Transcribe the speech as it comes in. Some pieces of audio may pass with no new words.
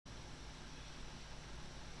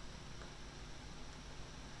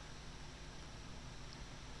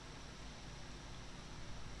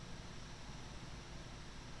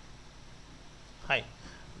Hi.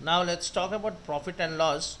 Now let's talk about profit and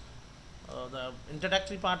loss. The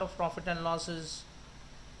introductory part of profit and loss is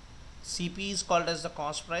CP is called as the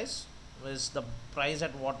cost price, is the price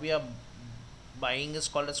at what we are buying is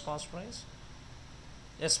called as cost price.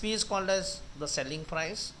 SP is called as the selling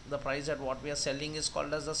price. The price at what we are selling is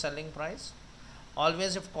called as the selling price.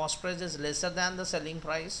 Always if cost price is lesser than the selling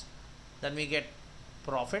price, then we get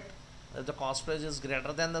profit. If the cost price is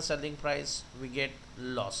greater than the selling price, we get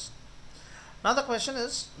loss. Now the question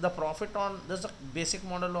is the profit on this is the basic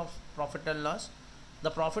model of profit and loss.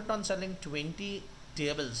 The profit on selling 20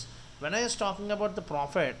 tables. When I was talking about the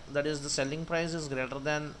profit, that is the selling price is greater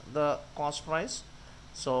than the cost price.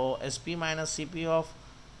 So SP minus CP of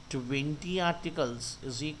 20 articles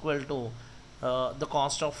is equal to the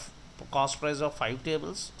cost price of 5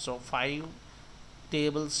 tables. So 5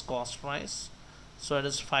 tables cost price. So it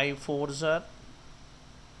is 5 fours are.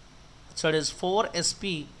 So it is 4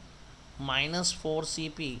 SP minus 4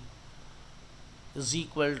 CP is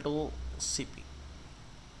equal to CP.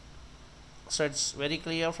 So it's very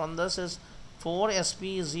clear from this is 4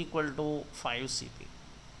 SP is equal to 5 CP.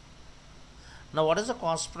 Now what is the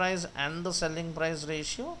cost price and the selling price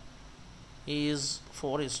ratio? Is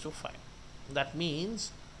 4:5. That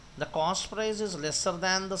means the cost price is lesser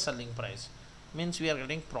than the selling price. Means we are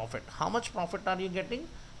getting profit. How much profit are you getting?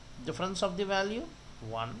 Difference of the value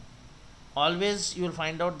 1. Always you will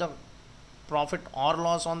find out the profit or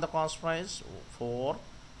loss on the cost price 4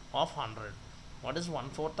 of 100. What is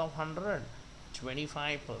 1/4 of 100?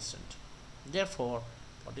 25%. Therefore,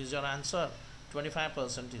 what is your answer?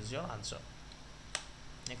 25% is your answer.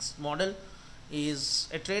 Next model is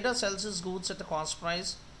a trader sells his goods at a cost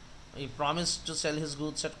price. He promised to sell his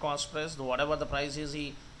goods at cost price. Whatever the price is, he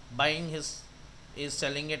buying his is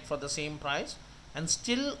selling it for the same price and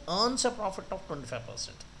still earns a profit of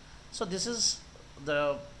 25%. So this is the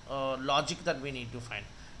logic that we need to find.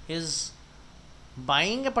 He's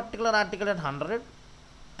buying a particular article at 100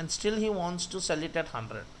 and still he wants to sell it at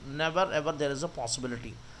 100. Never ever there is a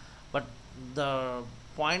possibility. But the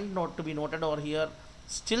point note to be noted over here,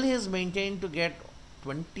 still he is maintained to get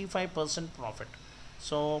 25% profit.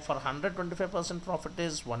 So for 100, 25% profit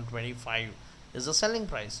is 125 is the selling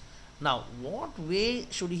price. Now what way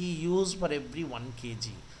should he use for every 1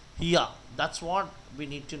 kg? Here, that's what we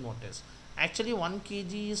need to notice. Actually 1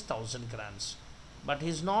 kg is 1000 grams, but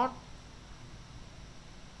he's not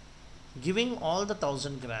giving all the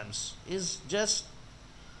 1000 grams, is just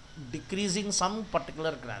decreasing some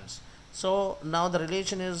particular grams. So now the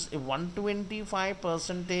relation is if 125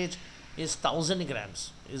 percentage is 1000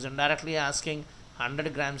 grams, is indirectly asking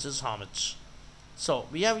 100 grams is how much. So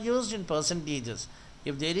we have used in percentages.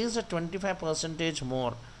 If there is a 25 percentage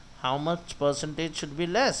more, how much percentage should be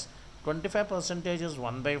less? 25 percentage is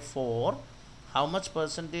 1/4. How much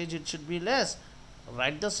percentage it should be less?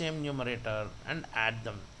 Write the same numerator and add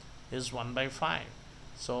them. Is 1/5.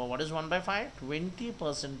 So what is 1/5? 20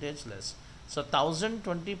 percentage less. So 1000,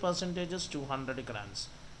 20 percentage is 200 grams.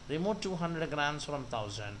 Remove 200 grams from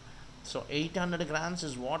 1000. So 800 grams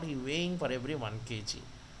is what he weighing for every 1 kg.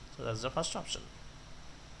 So that's the first option.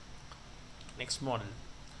 Next model.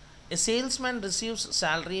 A salesman receives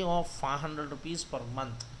salary of 500 rupees per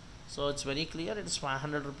month. So it's very clear, it is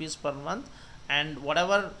 500 rupees per month, and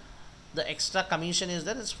whatever the extra commission is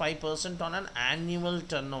there is 5% on an annual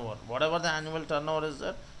turnover. Whatever the annual turnover is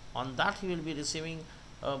there, on that he will be receiving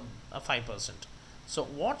a 5%. So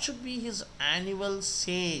what should be his annual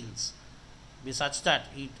sales? Be such that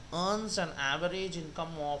it earns an average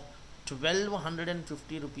income of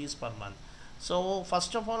 1250 rupees per month. So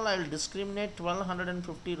first of all I will discriminate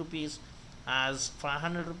 1250 rupees as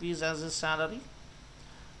 500 rupees as his salary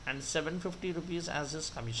and 750 rupees as his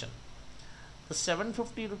commission. The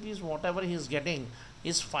 750 rupees whatever he is getting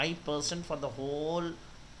is 5% for the whole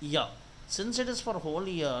year. Since it is for whole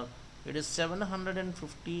year, it is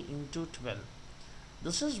 750 into 12.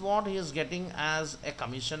 This is what he is getting as a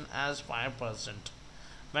commission as 5%.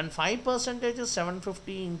 When 5% is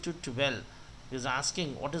 750 into 12, he is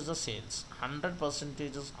asking what is the sales. 100%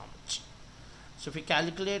 is how much? So if we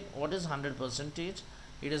calculate what is 100%,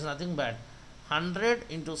 it is nothing but 100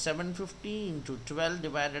 into 750 into 12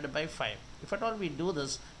 divided by 5. If at all we do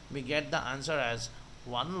this, we get the answer as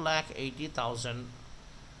 1,80,000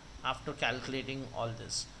 after calculating all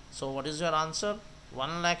this. So what is your answer?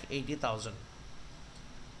 1,80,000.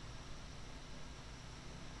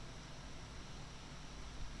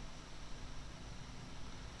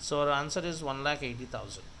 So our answer is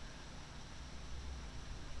 1,80,000.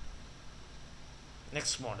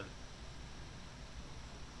 Next model.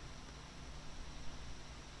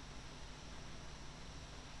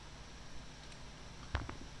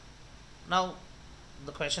 Now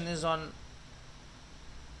the question is on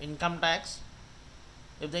income tax.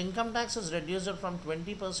 If the income tax is reduced from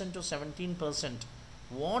 20% to 17%,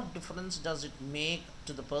 what difference does it make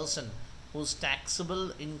to the person whose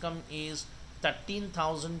taxable income is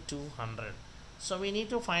 13,200? So we need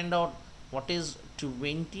to find out what is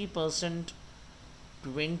 20%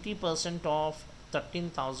 of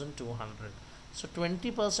 13,200. So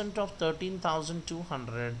 20% of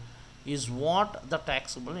 13,200 is what the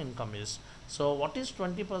taxable income is. So what is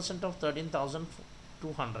 20% of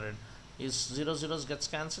 13,200? Is 0 zeros gets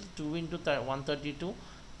cancelled. 2 into 132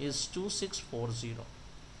 is 2640.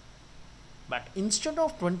 But instead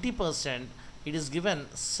of 20%, it is given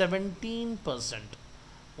 17%.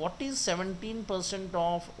 What is 17%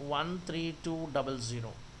 of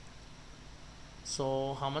 13200?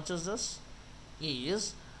 So how much is this?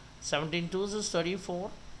 Is 17 2s is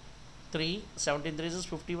 34, 3, 17 3s is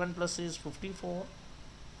 51 plus 3 is 54,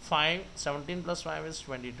 5, 17 plus 5 is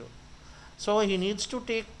 22. So he needs to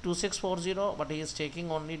take 2640, but he is taking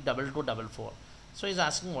only 2244. So he is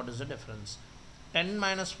asking what is the difference. 10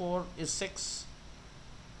 minus 4 is 6.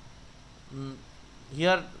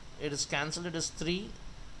 Here it is cancelled, it is 3.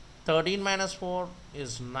 13 minus 4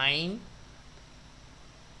 is 9.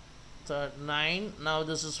 9. Now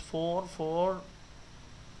this is 4.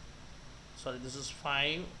 Sorry, this is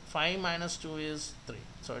 5. 5 minus 2 is 3.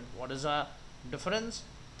 So what is the difference?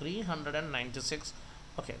 396.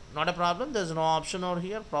 Okay, not a problem. There is no option over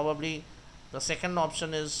here. Probably the second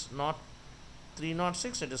option is not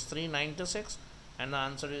 306, it is 396, and the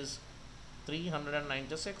answer is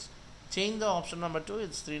 396. Change the option number 2,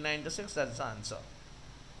 it's 396. That's the answer.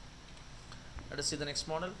 Let us see the next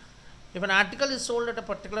model. If an article is sold at a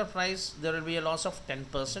particular price, there will be a loss of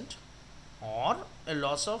 10% or a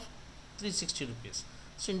loss of 360 rupees.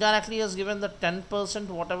 So indirectly he has given the 10%,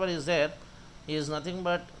 whatever is there is nothing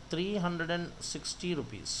but 360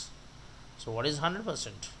 rupees. So what is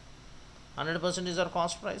 100%? 100% is our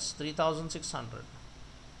cost price, 3,600.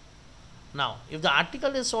 Now if the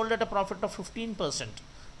article is sold at a profit of 15%,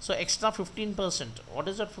 so extra 15%, what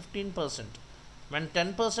is that 15%? When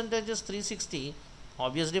 10% is 360,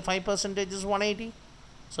 obviously 5% is 180.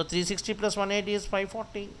 So 360 plus 180 is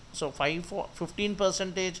 540. So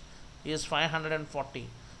 15% is 540.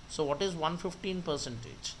 So what is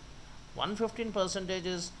 115%? 115%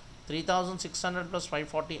 is 3,600 plus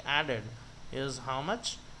 540 added is how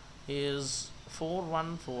much? Is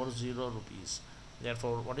 4140 rupees.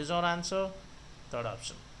 Therefore, what is our answer? Third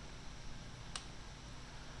option.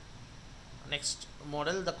 Next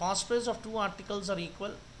model, the cost price of two articles are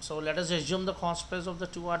equal. So let us assume the cost price of the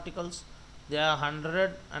two articles, they are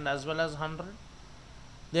 100 and as well as 100.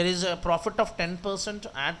 There is a profit of 10%,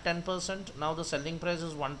 add 10%. Now the selling price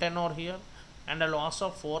is 110 over here, and a loss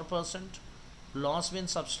of 4%. Loss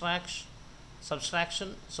means subtraction.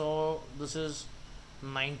 So this is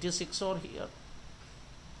 96 over here.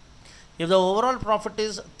 If the overall profit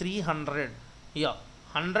is 300, here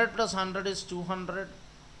 100 plus 100 is 200.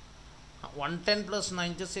 110 plus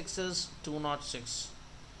 96 is 206.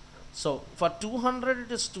 So for 200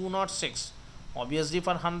 it is 206. Obviously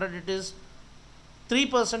for 100 it is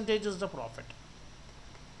 3% is the profit.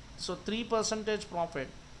 So 3% profit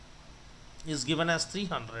is given as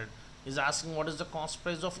 300. Is asking what is the cost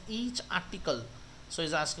price of each article. So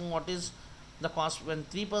is asking what is the cost when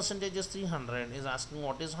 3% is 300. Is asking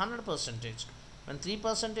what is 100%. When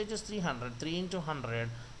 3% is 300, 3 into 100,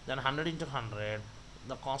 then 100 into 100.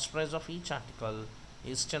 The cost price of each article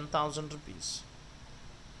is 10,000 rupees.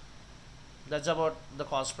 That's about the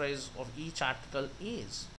cost price of each article is.